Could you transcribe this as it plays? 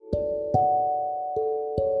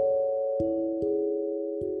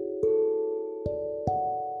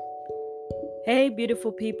Hey,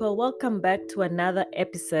 beautiful people, welcome back to another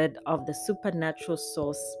episode of the Supernatural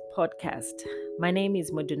Source podcast. My name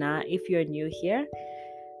is Moduna. If you're new here,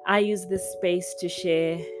 I use this space to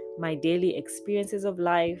share my daily experiences of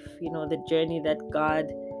life, the journey that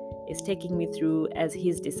God is taking me through as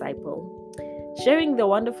His disciple, sharing the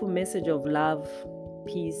wonderful message of love,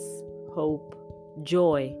 peace, hope,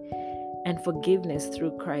 joy, and forgiveness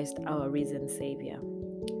through Christ, our risen Savior.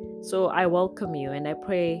 So I welcome you and I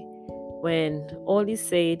pray when all is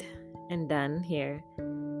said and done here,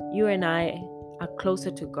 you and I are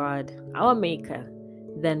closer to God, our Maker,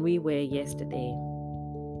 than we were yesterday.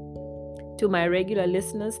 To my regular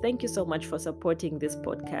listeners, thank you so much for supporting this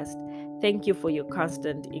podcast. Thank you for your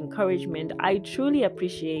constant encouragement. I truly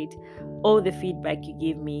appreciate all the feedback you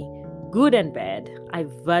give me, good and bad. I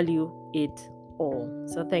value it all.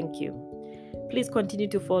 So thank you. Please continue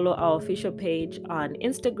to follow our official page on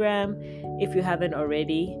Instagram if you haven't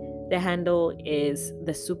already. The handle is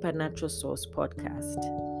the Supernatural Source Podcast.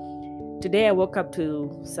 Today I woke up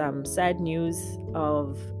to some sad news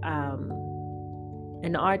of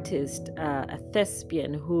an artist, a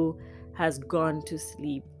thespian who has gone to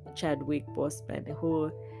sleep, Chadwick Boseman, who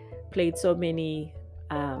played so many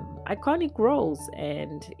iconic roles,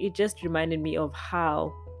 and it just reminded me of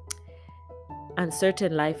how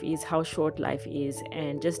uncertain life is, how short life is,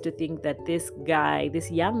 and just to think that this guy, this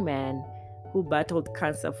young man who battled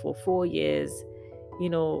cancer for 4 years,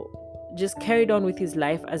 just carried on with his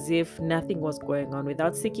life as if nothing was going on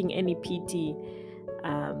without seeking any pity.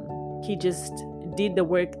 He just did the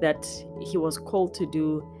work that he was called to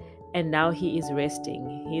do, and now he is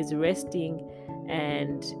resting. He is resting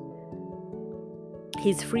and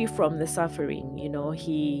he's free from the suffering.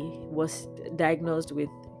 He was diagnosed with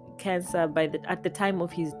cancer at the time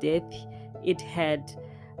of his death. It had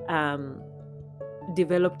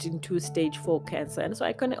developed into stage 4 cancer, and so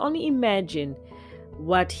I can only imagine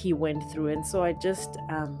what he went through. And so I just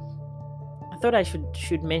I thought I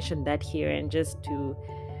should mention that here, and just to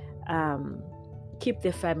keep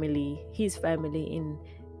his family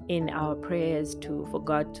in our prayers, for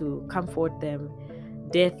God to comfort them.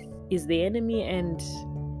 Death is the enemy, and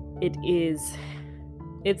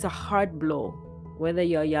it's a hard blow, whether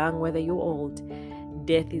you're young, whether you're old.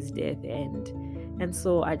 Death is death, and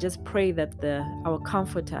so I just pray that our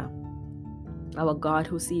comforter, our God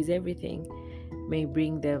who sees everything, may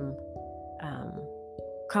bring them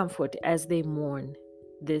comfort as they mourn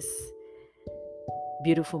this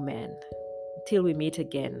beautiful man. Till we meet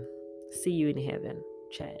again, see you in heaven,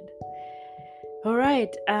 Chad. All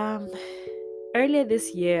right. Earlier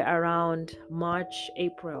this year, around March,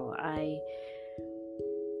 April, I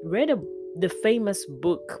read the famous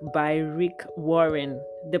book by Rick Warren,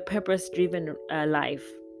 The Purpose-Driven Life.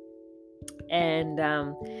 And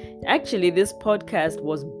actually, this podcast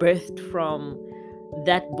was birthed from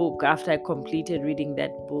that book. After I completed reading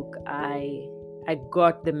that book, I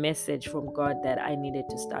got the message from God that I needed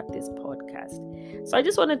to start this podcast. So I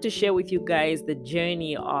just wanted to share with you guys the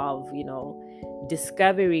journey of,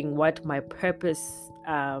 discovering what my purpose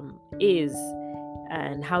is,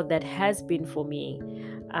 and how that has been for me.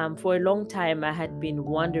 For a long time, I had been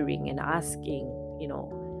wondering and asking,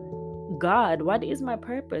 God, what is my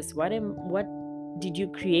purpose? What did you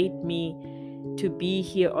create me to be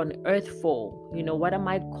here on earth for? What am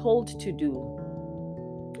I called to do?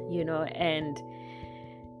 And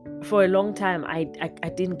for a long time, I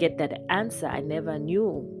didn't get that answer. I never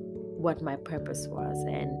knew what my purpose was.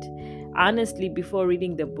 And honestly, before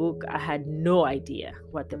reading the book, I had no idea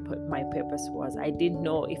what my purpose was. I didn't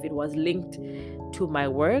know if it was linked to my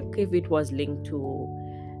work, if it was linked to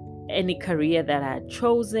any career that I had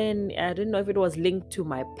chosen. I didn't know if it was linked to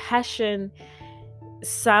my passion.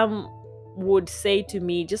 Some would say to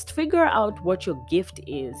me, just figure out what your gift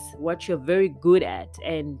is, what you're very good at,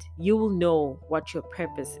 and you will know what your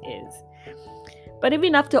purpose is. But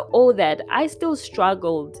even after all that, I still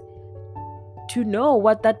struggled to know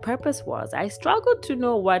what that purpose was. I struggled to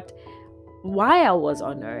know why I was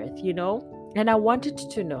on earth, and I wanted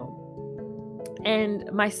to know. And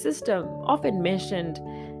my sister often mentioned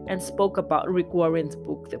and spoke about Rick Warren's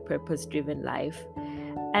book, The Purpose-Driven Life.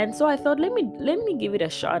 And so I thought, let me give it a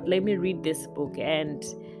shot. Let me read this book. And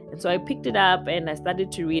so I picked it up and I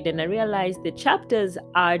started to read, and I realized the chapters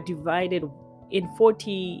are divided in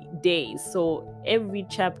 40 days. So every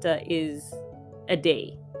chapter is a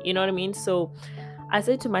day. You know what I mean? So I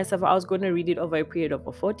said to myself, I was going to read it over a period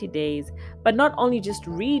of 40 days, but not only just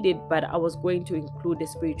read it, but I was going to include a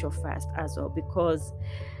spiritual fast as well, because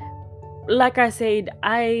like I said,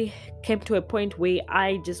 I came to a point where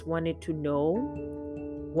I just wanted to know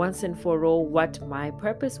once and for all what my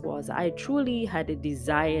purpose was. I truly had a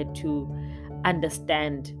desire to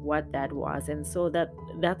understand what that was. And so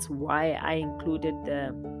that's why I included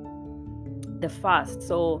the fast.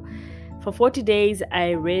 So for 40 days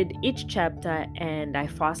I read each chapter, and I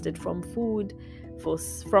fasted from food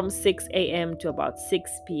from 6 a.m. to about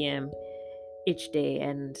 6 p.m. each day.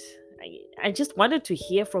 And I just wanted to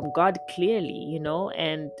hear from God clearly,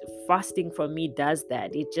 and fasting for me does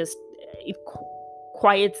that. It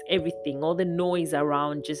quiets everything. All the noise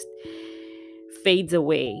around just fades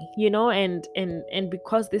away, and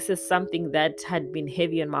because this is something that had been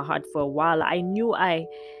heavy on my heart for a while, I knew I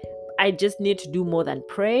just need to do more than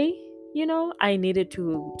pray. I needed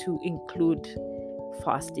to include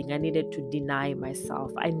fasting. I needed to deny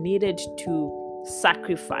myself. I needed to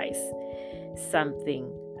sacrifice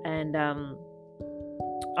something. And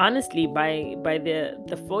honestly, by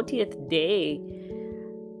the 40th day,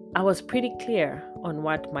 I was pretty clear on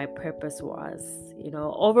what my purpose was.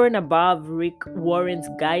 Over and above Rick Warren's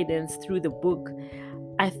guidance through the book,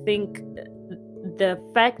 I think the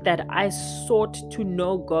fact that I sought to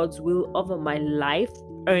know God's will over my life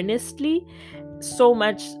earnestly, so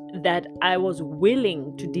much that I was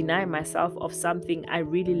willing to deny myself of something I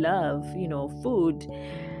really love, food.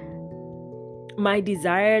 My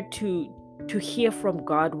desire to hear from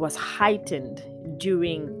God was heightened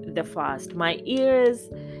during the fast. My ears,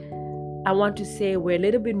 I want to say, were a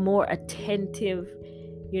little bit more attentive,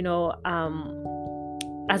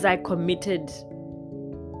 as I committed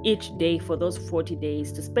each day for those 40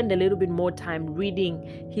 days to spend a little bit more time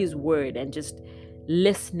reading His Word and just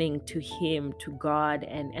listening to Him, to God,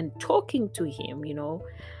 and talking to Him,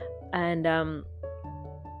 and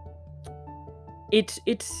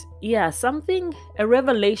a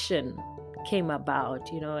revelation came about,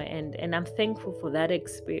 and I'm thankful for that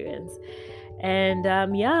experience. And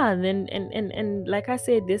and like I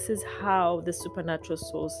said, this is how the Supernatural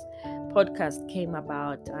Source podcast came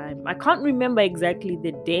about. I can't remember exactly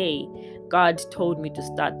the day God told me to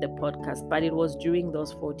start the podcast, but it was during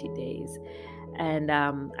those 40 days. And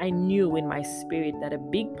I knew in my spirit that a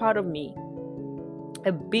big part of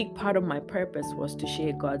my purpose was to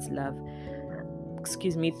share God's love,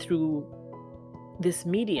 through this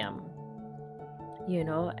medium,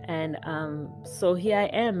 and so here I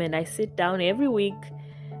am, and I sit down every week.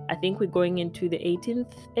 I think we're going into the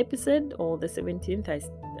 18th episode or the 17th.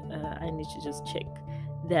 I need to just check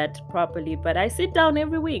that properly, but I sit down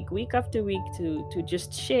every week after week, to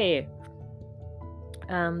just share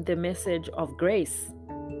the message of grace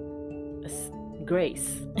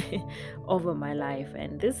over my life.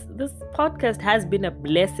 And this podcast has been a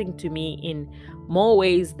blessing to me in more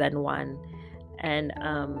ways than one. And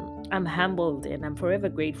I'm humbled, and I'm forever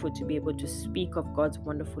grateful to be able to speak of God's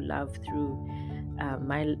wonderful love through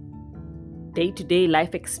my day-to-day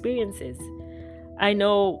life experiences. I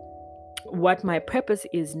know what my purpose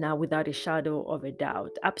is now without a shadow of a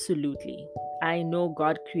doubt. Absolutely. I know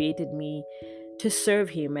God created me to serve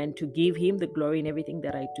Him and to give Him the glory in everything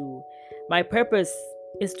that I do. My purpose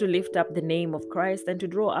is to lift up the name of Christ and to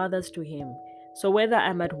draw others to Him. So whether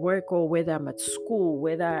I'm at work or whether I'm at school,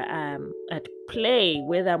 whether I'm at play,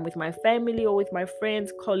 whether I'm with my family or with my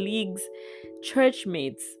friends, colleagues, church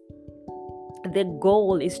mates, the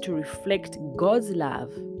goal is to reflect God's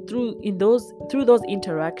love through those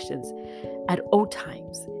interactions at all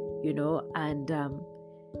times, and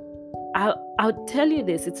I'll tell you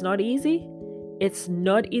this, it's not easy. It's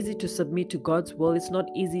not easy to submit to God's will. It's not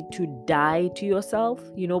easy to die to yourself.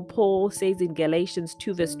 Paul says in Galatians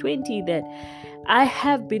 2 verse 20 that I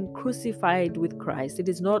have been crucified with Christ. It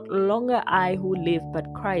is not longer I who live,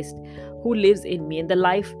 but Christ who lives in me. And the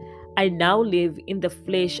life I now live in the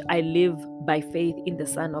flesh, I live by faith in the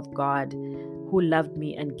Son of God who loved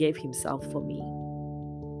me and gave Himself for me.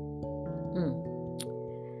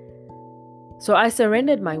 So I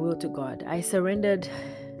surrendered my will to God. I surrendered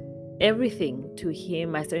everything to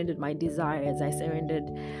Him. I surrendered my desires. I surrendered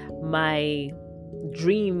my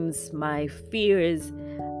dreams, my fears.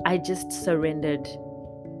 I just surrendered,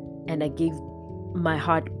 and I gave my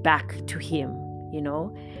heart back to Him,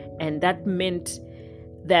 and that meant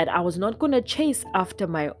that I was not going to chase after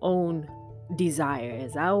my own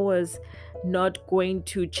desires. I was not going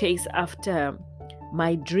to chase after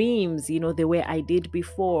my dreams, the way I did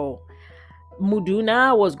before.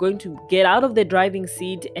 Muduna was going to get out of the driving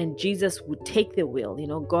seat and Jesus would take the wheel.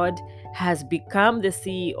 God has become the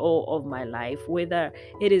CEO of my life, whether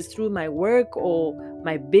it is through my work or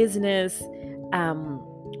my business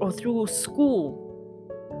or through school.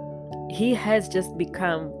 He has just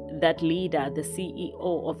become that leader, the CEO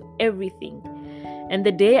of everything. And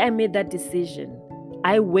the day I made that decision,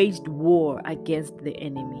 I waged war against the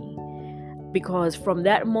enemy, because from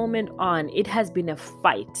that moment on, it has been a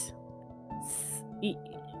fight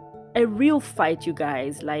a real fight, you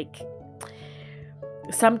guys. Like,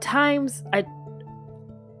 sometimes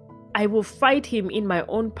I will fight him in my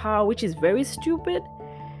own power, which is very stupid.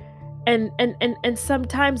 And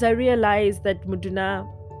sometimes I realize that, Muduna,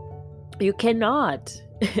 you cannot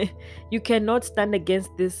you cannot stand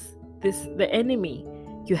against the enemy.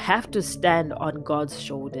 You have to stand on God's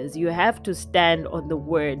shoulders. You have to stand on the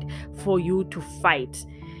word for you to fight.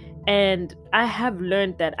 And I have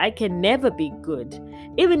learned that I can never be good,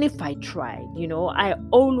 even if I tried. I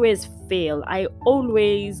always fail. I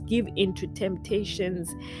always give in to temptations.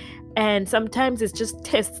 And sometimes it's just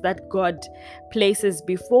tests that God places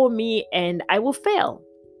before me, and I will fail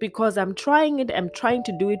because I'm trying it. I'm trying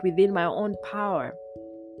to do it within my own power.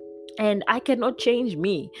 And I cannot change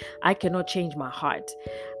me. I cannot change my heart.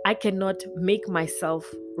 I cannot make myself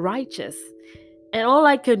righteous. And all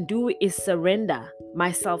I can do is surrender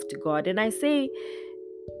myself to God. And I say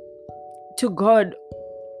to God,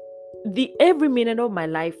 every minute of my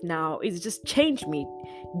life now is just change me.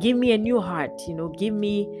 Give me a new heart, give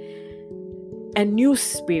me a new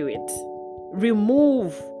spirit.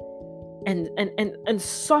 Remove and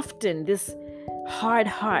soften this hard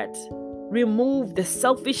heart. Remove the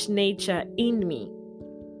selfish nature in me.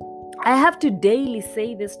 I have to daily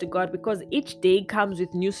say this to God, because each day comes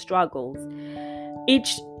with new struggles.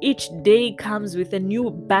 Each day comes with a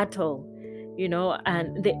new battle,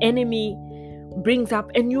 and the enemy brings up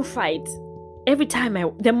a new fight. Every time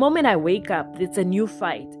the moment I wake up, it's a new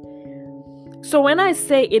fight. So when I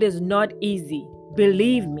say it is not easy,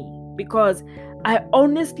 believe me, because I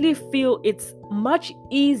honestly feel it's much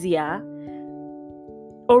easier.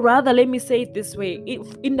 Or rather, let me say it this way.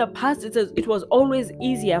 In the past, it was always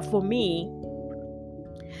easier for me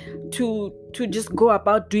to just go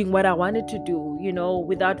about doing what I wanted to do,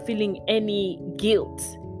 without feeling any guilt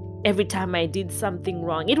every time I did something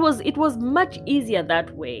wrong. It was much easier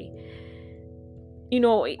that way. In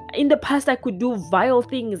the past, I could do vile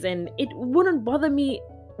things and it wouldn't bother me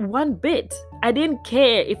one bit. I didn't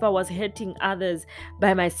care if I was hurting others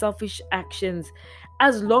by my selfish actions.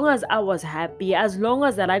 As long as I was happy, as long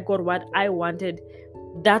as that I got what I wanted,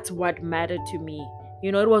 that's what mattered to me.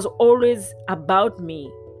 It was always about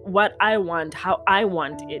me, what I want, how I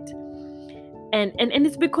want it. And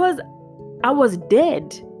it's because I was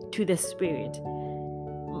dead to the spirit.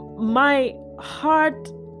 My heart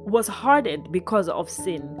was hardened because of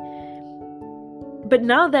sin. But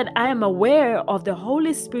now that I am aware of the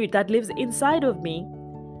Holy Spirit that lives inside of me,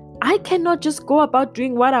 I cannot just go about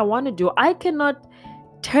doing what I want to do. I cannot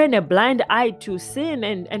turn a blind eye to sin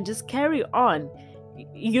and just carry on.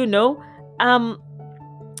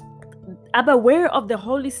 I'm aware of the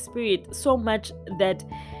Holy Spirit so much that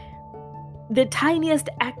the tiniest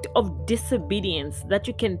act of disobedience that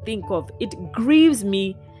you can think of, it grieves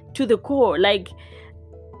me to the core. Like,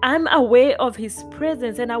 I'm aware of his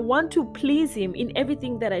presence and I want to please him in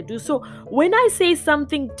everything that I do. So when I say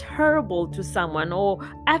something terrible to someone, or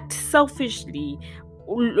act selfishly,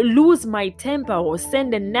 lose my temper, or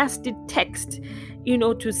send a nasty text,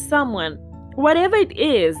 to someone, whatever it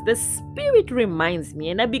is, the Spirit reminds me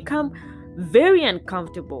and I become very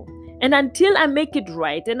uncomfortable. And until I make it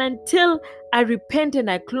right, and until I repent and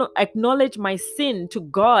I acknowledge my sin to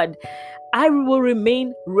God, I will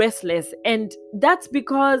remain restless. And that's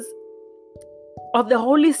because of the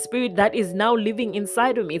Holy Spirit that is now living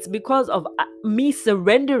inside of me. It's because of me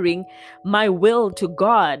surrendering my will to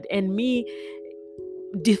God, and me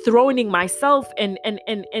dethroning myself and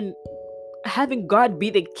having God be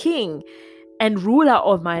the king and ruler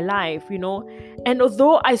of my life, And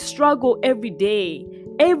although I struggle every day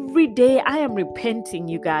I am repenting,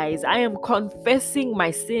 you guys. I am confessing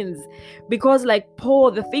my sins, because like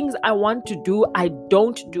Paul, the things I want to do, I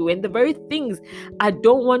don't do. And the very things I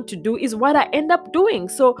don't want to do is what I end up doing.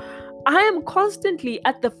 So I am constantly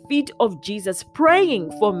at the feet of Jesus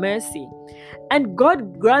praying for mercy. And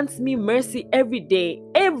God grants me mercy every day.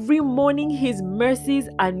 Every morning, his mercies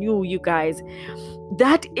are new, you guys.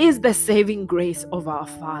 That is the saving grace of our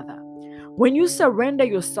Father. When you surrender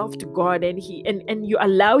yourself to God and you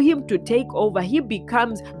allow him to take over, he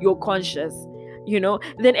becomes your conscience,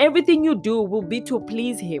 then everything you do will be to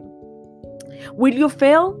please him. Will you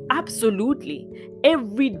fail? Absolutely.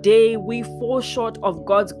 Every day we fall short of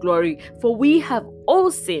God's glory, for we have all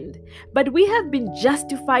sinned, but we have been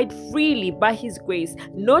justified freely by his grace,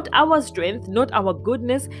 not our strength, not our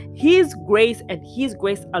goodness, his grace and his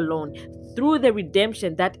grace alone, through the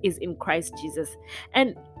redemption that is in Christ Jesus.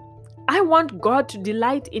 And I want God to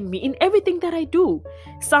delight in me in everything that I do.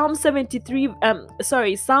 Psalm 37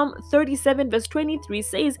 verse 23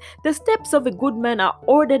 says, "The steps of a good man are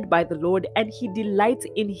ordered by the Lord, and he delights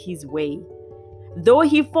in his way." Though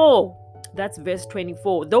he fall, that's verse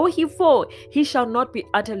 24. Though he fall, he shall not be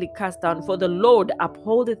utterly cast down, for the Lord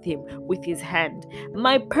upholdeth him with his hand.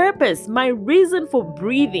 My purpose, my reason for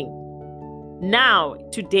breathing now,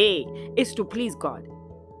 today, is to please God.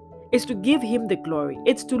 It's to give him the glory.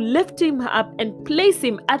 It's to lift him up and place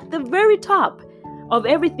him at the very top of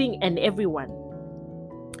everything and everyone.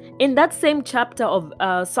 In that same chapter of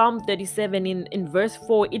Psalm 37, in verse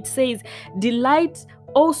 4, it says, delight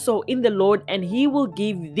also in the Lord, and he will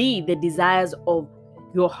give thee the desires of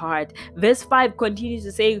your heart. Verse 5 continues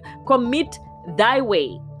to say, commit thy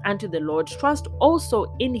way unto the Lord. Trust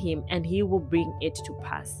also in him, and he will bring it to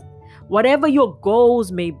pass. Whatever your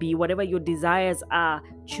goals may be, whatever your desires are,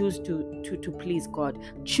 choose to please God.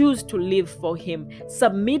 Choose to live for him.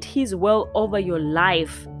 Submit his will over your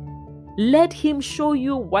life. Let him show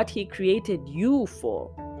you what he created you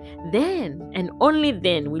for. Then and only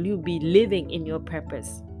then will you be living in your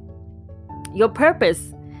purpose. Your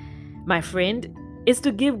purpose, my friend, is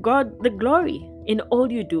to give God the glory in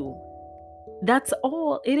all you do. That's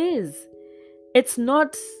all it is. It's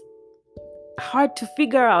not hard to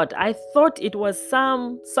figure out. I thought it was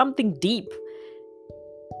something deep.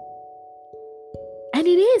 And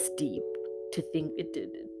it is deep to think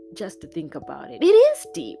just to think about it. It is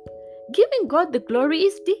deep. Giving God the glory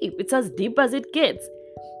is deep. It's as deep as it gets.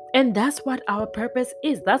 And that's what our purpose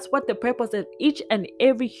is. That's what the purpose of each and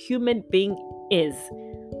every human being is.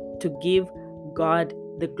 To give God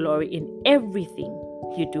the glory in everything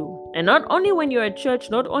you do. And not only when you're at church,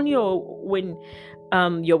 not only when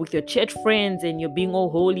you're with your church friends and you're being all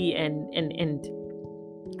holy and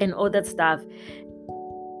all that stuff.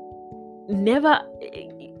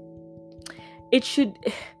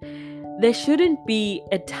 There shouldn't be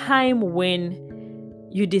a time when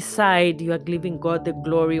you decide you are giving God the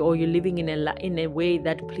glory, or you're living in a way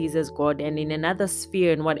that pleases God, and in another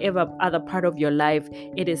sphere, in whatever other part of your life,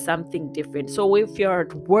 it is something different. So if you're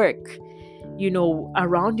at work,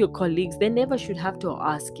 around your colleagues, they never should have to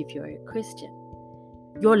ask if you're a Christian.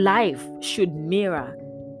 Your life should mirror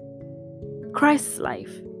Christ's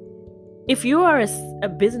life. If you are a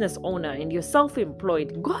business owner and you're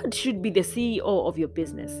self-employed, God should be the CEO of your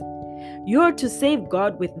business. You're to save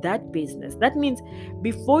God with that business. That means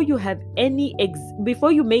before you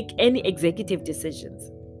make any executive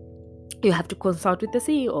decisions, you have to consult with the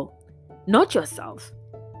CEO, not yourself,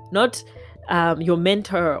 not your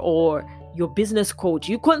mentor or your business coach.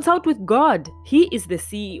 You consult with God. He is the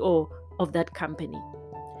CEO of that company.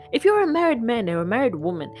 If you're a married man or a married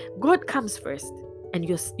woman, God comes first, and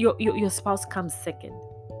your spouse comes second.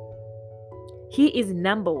 He is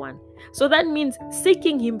number one. So that means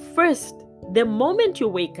seeking him first the moment you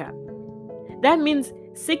wake up. That means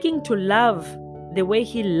seeking to love the way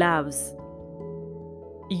he loves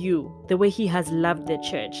you, the way he has loved the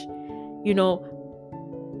church.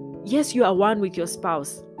 Yes, you are one with your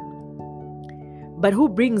spouse, but who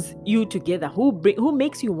brings you together? Who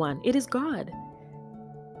makes you one? It is God.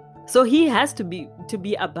 So he has to be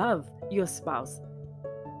above your spouse.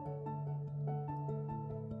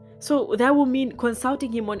 So that will mean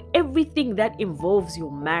consulting him on everything that involves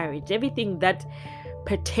your marriage, everything that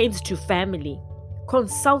pertains to family.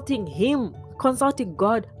 Consulting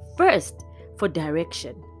God first for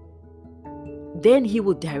direction. Then he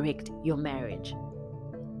will direct your marriage.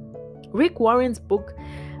 Rick Warren's book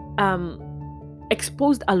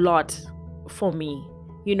exposed a lot for me,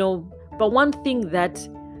 but one thing that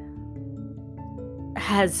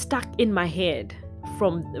has stuck in my head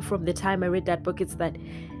from the time I read that book is that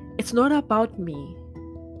it's not about me.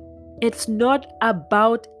 It's not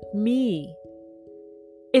about me.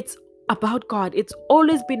 It's about God. It's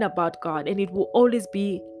always been about God, and it will always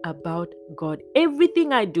be about God.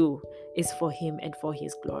 Everything I do is for him and for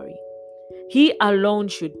his glory. He alone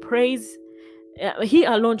should praise. He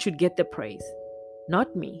alone should get the praise,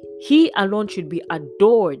 not me. He alone should be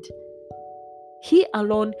adored. He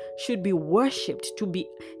alone should be worshipped.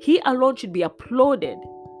 He alone should be applauded.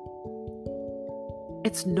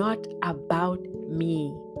 It's not about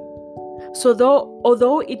me. So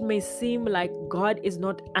although it may seem like God is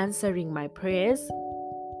not answering my prayers,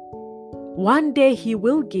 one day he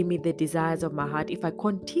will give me the desires of my heart if I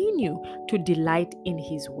continue to delight in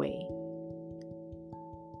his way.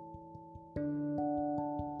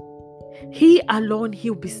 He alone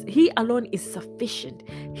is sufficient.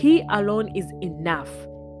 He alone is enough.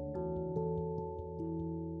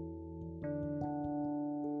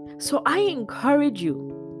 So I encourage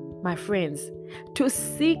you, my friends, to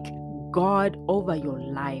seek God over your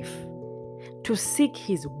life, to seek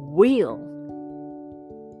his will.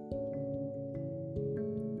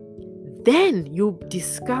 Then you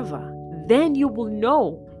discover, then you will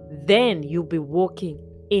know, then you'll be walking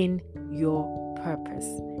in your purpose.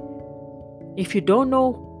 If you don't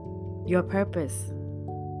know your purpose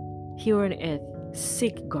here on earth,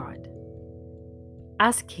 seek God.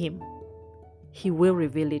 Ask Him. He will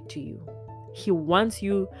reveal it to you. He wants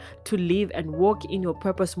you to live and walk in your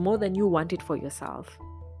purpose more than you want it for yourself.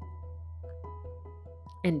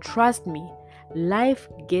 And trust me, life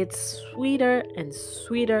gets sweeter and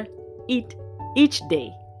sweeter each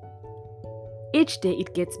day. Each day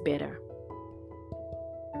it gets better.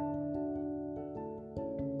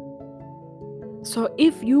 So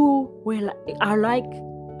if you are like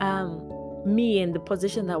me in the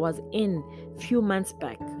position that I was in a few months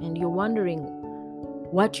back, and you're wondering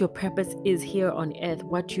what your purpose is here on earth,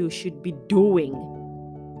 what you should be doing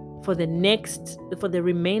for the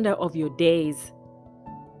remainder of your days,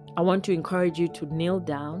 I want to encourage you to kneel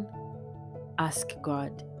down, ask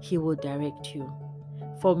God. He will direct you.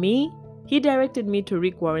 For me, He directed me to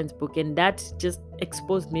Rick Warren's book, and that just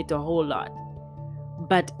exposed me to a whole lot.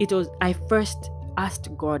 But I first asked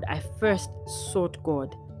God, I first sought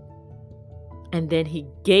God, and then He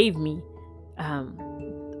gave me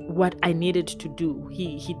what I needed to do.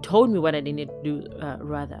 He told me what I needed to do,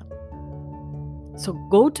 rather. So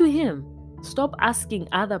go to Him. Stop asking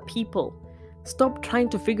other people. Stop trying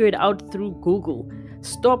to figure it out through Google.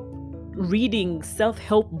 Stop reading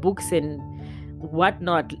self-help books and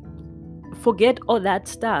whatnot. Forget all that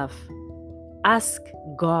stuff. Ask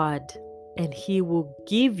God, and He will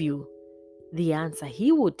give you the answer.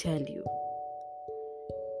 He will tell you.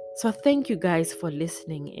 So thank you guys for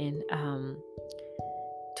listening in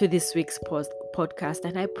to this week's podcast.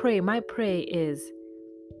 And my prayer is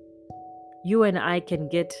you and I can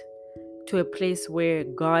get to a place where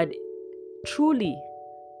God truly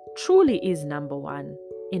is number one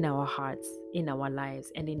in our hearts, in our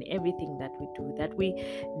lives, and in everything that we do, that we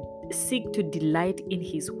seek to delight in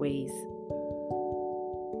His ways.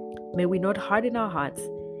 May we not harden our hearts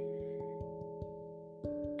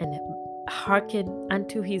and hearken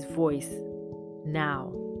unto His voice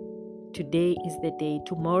now. Today is the day.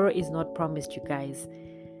 Tomorrow is not promised, you guys.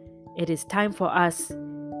 It is time for us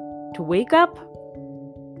to wake up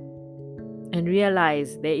and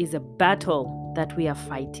realize there is a battle that we are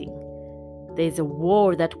fighting. There is a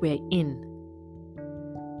war that we're in.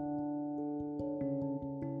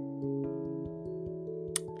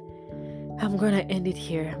 I'm going to end it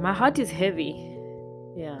here. My heart is heavy.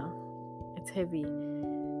 Yeah, it's heavy.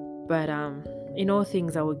 But in all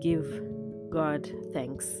things, I will give God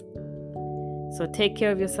thanks. So take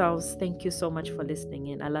care of yourselves. Thank you so much for listening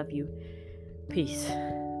in. I love you. Peace.